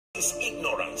is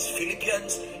ignorance.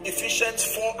 Ephesians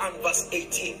 4 and verse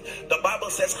 18. The Bible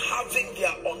says, having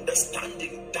their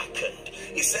understanding darkened.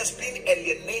 It says, being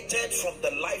alienated from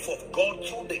the life of God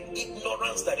through the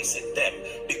ignorance that is in them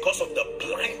because of the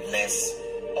blindness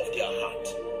of their heart.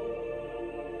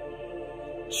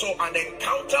 So an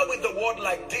encounter with the word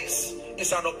like this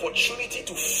is an opportunity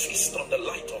to feast on the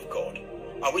light of God.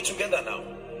 Are we together now?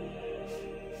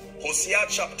 Hosea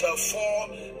chapter 4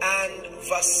 and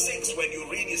verse 6, when you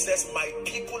read, it says, my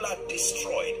people are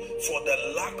destroyed for the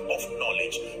lack of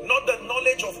knowledge. Not the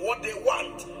knowledge of what they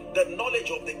want, the knowledge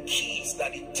of the keys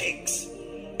that it takes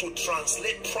to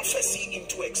translate prophecy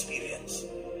into experience.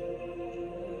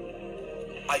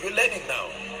 Are you learning now?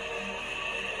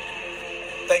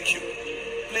 Thank you.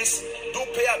 Please do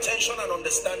pay attention and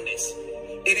understand this.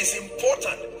 It is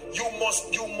important. You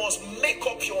must make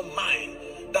up your mind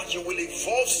that you will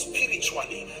evolve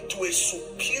spiritually to a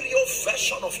superior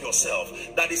version of yourself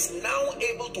that is now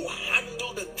able to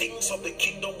handle the things of the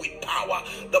kingdom with power.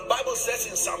 The Bible says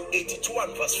in Psalm 82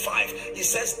 and verse 5, it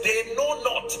says, they know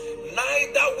not,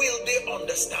 neither will they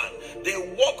understand. They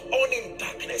walk on in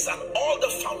darkness, and all the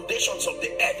foundations of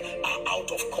the earth are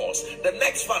out of course. The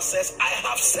next verse says, I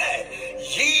have said,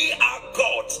 ye are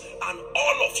gods, and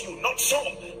all of you, not some,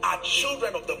 are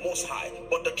children of the Most High.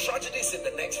 But the tragedy is in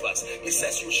the next verse. It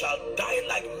says, you shall die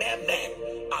like mere men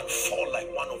and fall like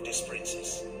one of these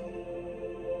princes.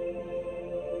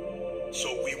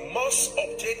 So we must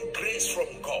obtain grace from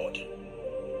God.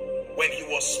 When he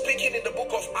was speaking in the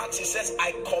book of Acts, he says,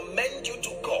 I commend you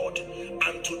to God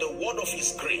and to the word of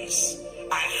his grace.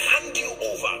 I hand you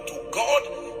over to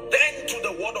God, then to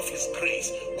the word of his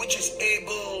grace, which is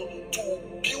able to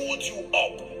build you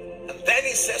up. And then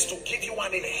he says to give you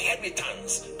an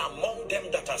inheritance among them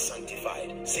that are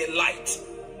sanctified. Say light.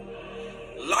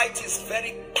 Light is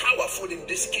very powerful in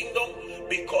this kingdom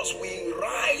because we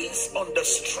rise on the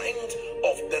strength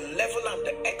of the level and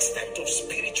the extent of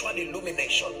spiritual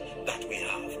illumination that we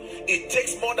have. It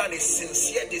takes more than a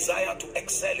sincere desire to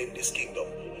excel in this kingdom.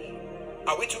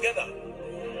 Are we together?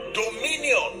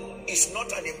 Dominion is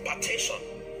not an impartation.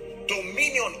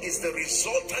 Dominion is the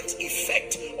resultant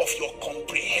effect of your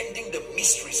comprehending the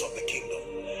mysteries of the kingdom.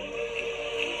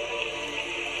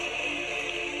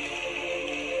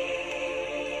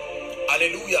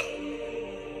 Hallelujah.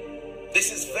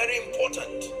 This is very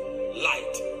important.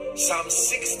 Light. Psalm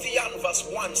 60 and verse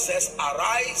 1 says,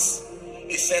 arise,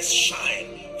 it says,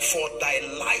 shine, for thy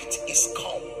light is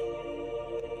come.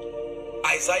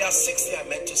 Isaiah 60, I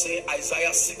meant to say,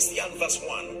 Isaiah 60 and verse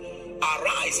 1.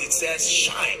 Arise, it says,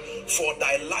 shine, for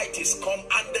thy light is come,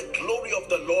 and the glory of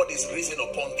the Lord is risen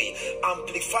upon thee.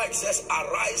 Amplified says,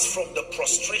 arise from the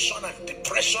prostration and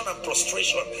depression and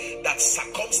prostration that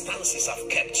circumstances have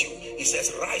kept you. He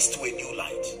says, rise to a new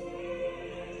light.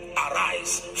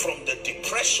 Arise from the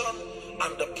depression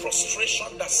and the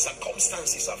prostration that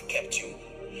circumstances have kept you.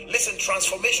 Listen,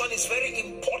 transformation is very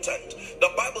important. The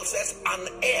Bible says, an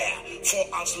heir, for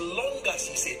as long as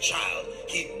he's a child,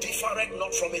 he differeth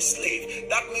not from a slave.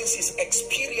 That means his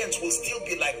experience will still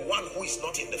be like one who is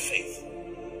not in the faith.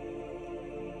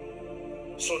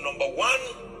 So number one,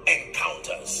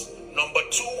 encounters. Number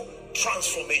two,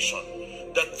 transformation.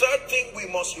 The third thing we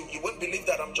must, you won't believe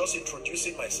that I'm just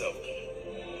introducing myself.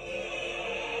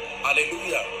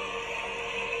 Hallelujah.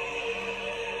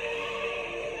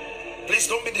 Please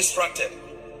don't be distracted.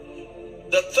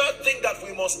 The third thing that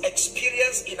we must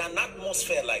experience in an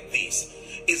atmosphere like this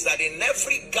is that in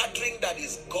every gathering that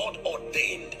is God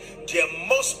ordained, there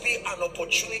must be an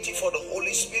opportunity for the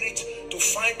Holy Spirit to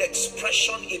find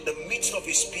expression in the midst of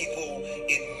his people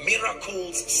in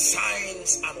miracles,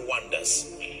 signs, and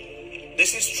wonders.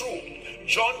 This is true.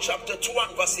 John chapter 2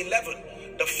 and verse 11.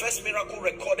 The first miracle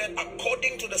recorded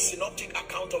according to the synoptic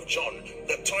account of John,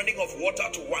 the turning of water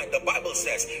to wine. The Bible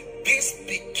says, this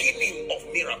beginning of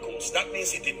miracles, that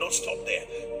means it did not stop there.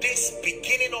 This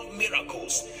beginning of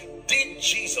miracles did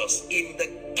Jesus in the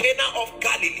Cana of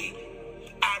Galilee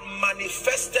and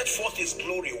manifested forth his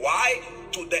glory. Why?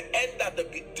 To the end that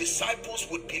the disciples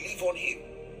would believe on him.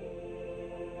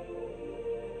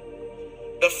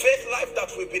 The faith life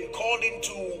that we've been called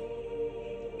into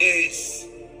is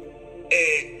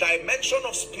a dimension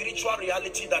of spiritual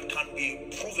reality that can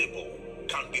be provable,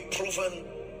 can be proven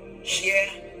here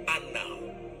and now.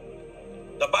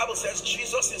 The Bible says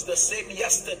Jesus is the same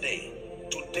yesterday,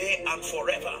 today, and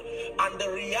forever. And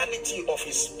the reality of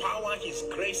his power, his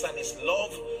grace, and his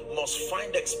love must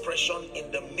find expression in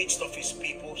the midst of his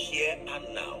people here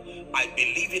and now. I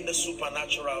believe in the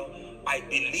supernatural. I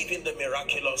believe in the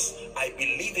miraculous. I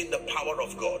believe in the power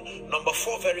of God. Number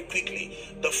four, very quickly,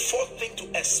 the fourth thing to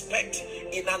expect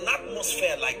in an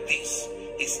atmosphere like this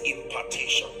is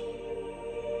impartation.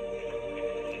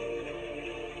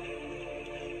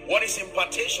 What is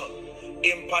impartation?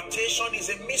 Impartation is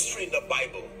a mystery in the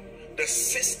Bible. The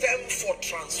system for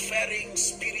transferring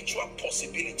spiritual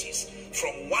possibilities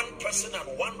from one person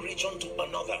and one region to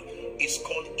another is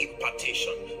called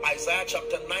impartation. Isaiah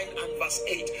chapter 9 and verse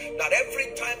 8, that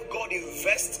every time God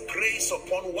invests grace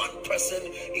upon one person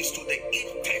is to the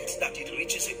intent that it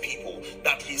reaches a people,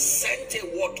 that he sent a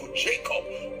word to Jacob,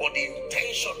 but the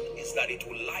intention is that it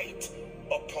will light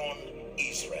upon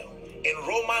Israel. In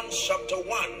Romans chapter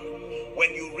 1,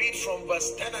 when you read from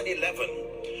verse 10 and 11,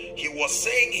 he was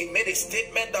saying, he made a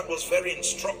statement that was very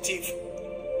instructive.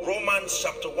 Romans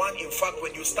chapter 1, in fact,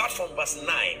 when you start from verse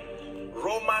 9,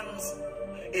 Romans,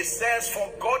 it says,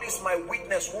 for God is my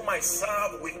witness, whom I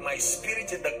serve with my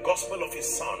spirit in the gospel of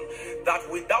his Son, that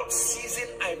without ceasing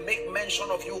I make mention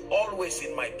of you always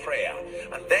in my prayer.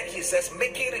 And then he says,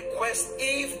 making request,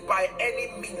 if by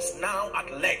any means now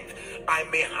at length I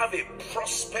may have a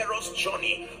prosperous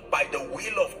journey by the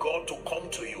will of God to come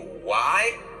to you.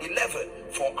 Why? 11,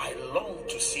 for I long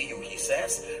to see you, he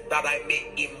says, that I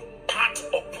may impart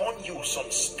upon you some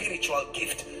spiritual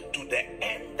gift, to the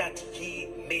end that ye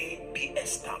may be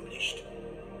established.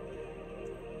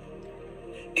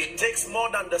 It takes more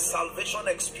than the salvation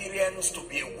experience to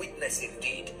be a witness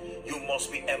indeed. You must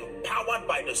be empowered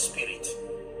by the Spirit.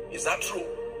 Is that true?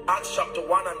 Acts chapter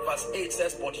 1 and verse 8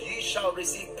 says, but ye shall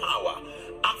receive power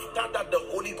after that the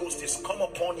Holy Ghost is come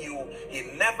upon you. He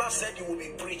never said you will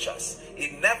be preachers.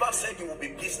 He never said you will be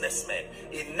businessmen.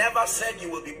 He never said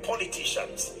you will be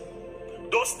politicians.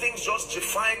 Those things just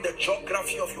define the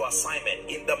geography of your assignment.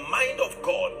 In the mind of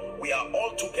God, we are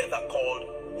all together called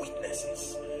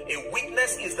witnesses. A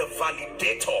witness is the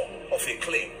validator of a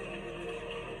claim.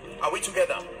 Are we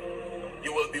together?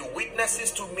 You will be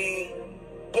witnesses to me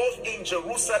both in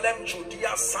Jerusalem,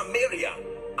 Judea, Samaria,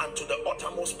 and to the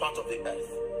uttermost part of the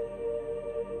earth.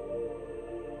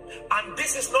 And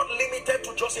this is not limited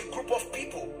to just a group of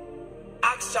people.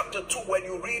 Acts chapter 2, when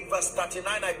you read verse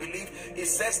 39, I believe, it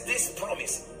says this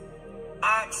promise.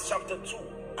 Acts chapter 2,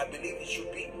 I believe it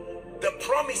should be. The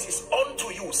promise is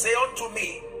unto you, say unto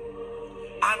me,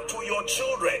 and to your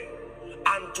children,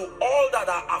 and to all that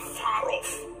are afar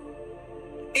off,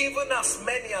 even as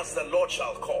many as the Lord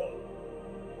shall call.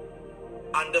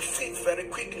 And the fifth, very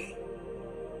quickly,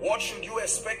 what should you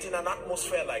expect in an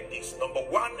atmosphere like this? Number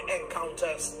 1,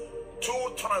 encounters.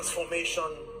 2, transformation.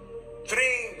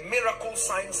 3, miracle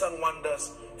signs and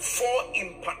wonders. 4,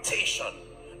 impartation.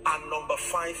 And number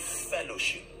 5,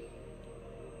 fellowship.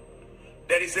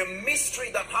 There is a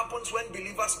mystery that happens when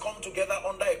believers come together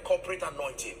under a corporate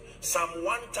anointing. Psalm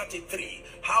 133,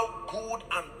 how good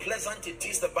and pleasant it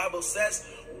is, the Bible says,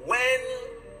 when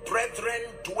brethren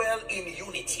dwell in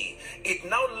unity. It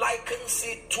now likens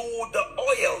it to the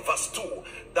oil, verse 2,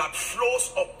 that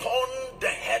flows upon the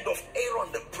head of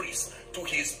Aaron the priest, to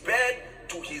his bed,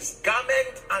 to his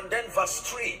garment. And then verse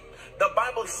 3, the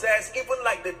Bible says, even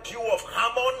like the dew of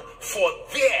Hammon, for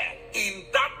there in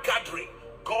that gathering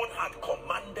God had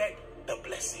commanded the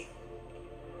blessing.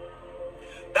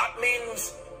 That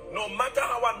means no matter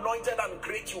how anointed and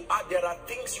great you are, there are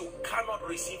things you cannot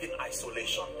receive in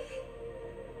isolation.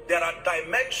 There are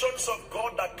dimensions of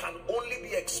God that can only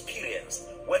be experienced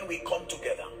when we come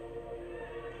together.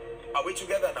 Are we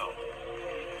together now?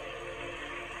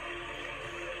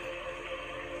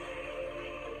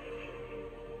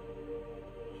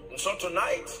 And so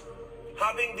tonight,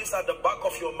 having this at the back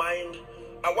of your mind,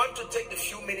 I want to take the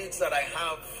few minutes that I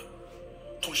have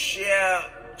to share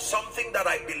something that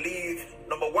I believe,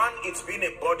 number 1, it's been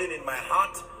a burden in my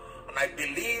heart, and I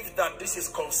believe that this is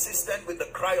consistent with the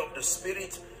cry of the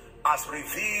Spirit as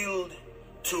revealed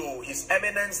to His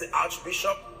Eminence the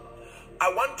Archbishop.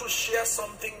 I want to share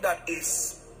something that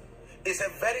is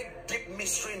a very deep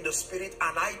mystery in the Spirit,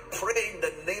 and I pray in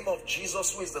the name of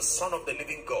Jesus, who is the Son of the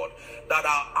living God, that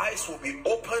our eyes will be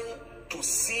open to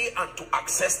see and to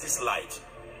access this light.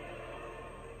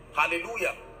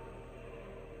 Hallelujah.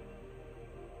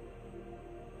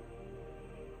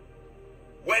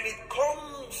 When it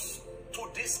comes to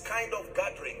this kind of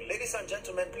gathering, ladies and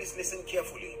gentlemen, please listen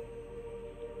carefully.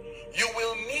 You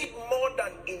will need more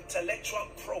than intellectual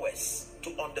prowess to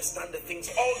understand the things.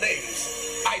 All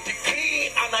names, I decree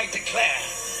and I declare,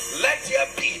 let there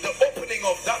be the opening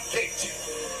of that gate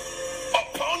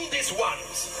upon these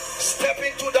ones. Step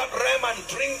into that realm and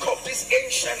drink of this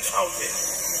ancient fountain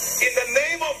in the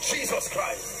name of Jesus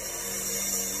Christ.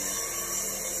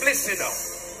 Listen now.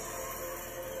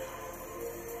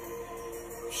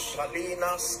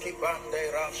 Shalina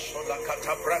skibande rashola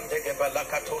katabrande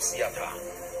gebalakatosiata.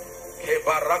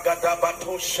 Kebaragada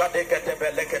bato shadegete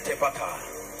belekete bata.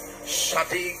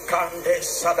 Shadi kande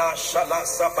sada shala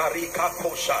sabarika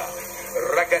kosha.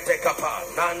 Regete kapa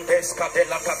nandes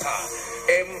kadela kata.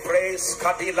 Embrace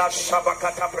kadila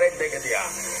shabakata brendegedia.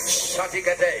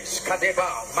 Shadigades kadeba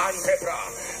mantebra.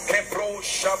 Kepro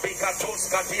shabikatus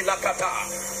kadila kata.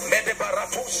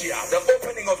 Medebaratusia, the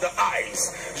opening of the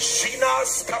eyes.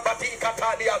 Shinas kabati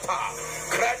kataliata.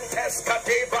 Krentes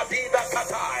kadebadida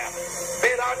kataya.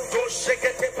 Berando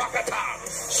shekete pakata.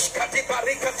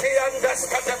 Skatibarikate andas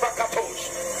katebakatos.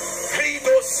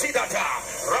 Credo sidata.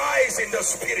 Rise in the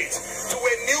spirit to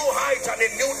a new height and a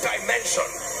new dimension.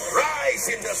 Rise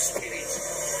in the spirit.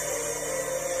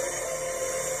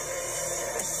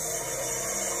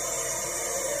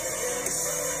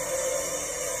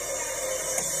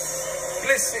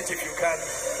 Please sit if you can.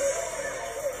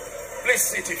 Please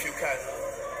sit if you can.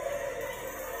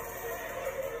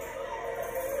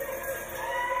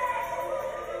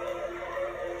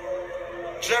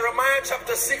 Jeremiah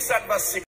chapter 6 and verse 6.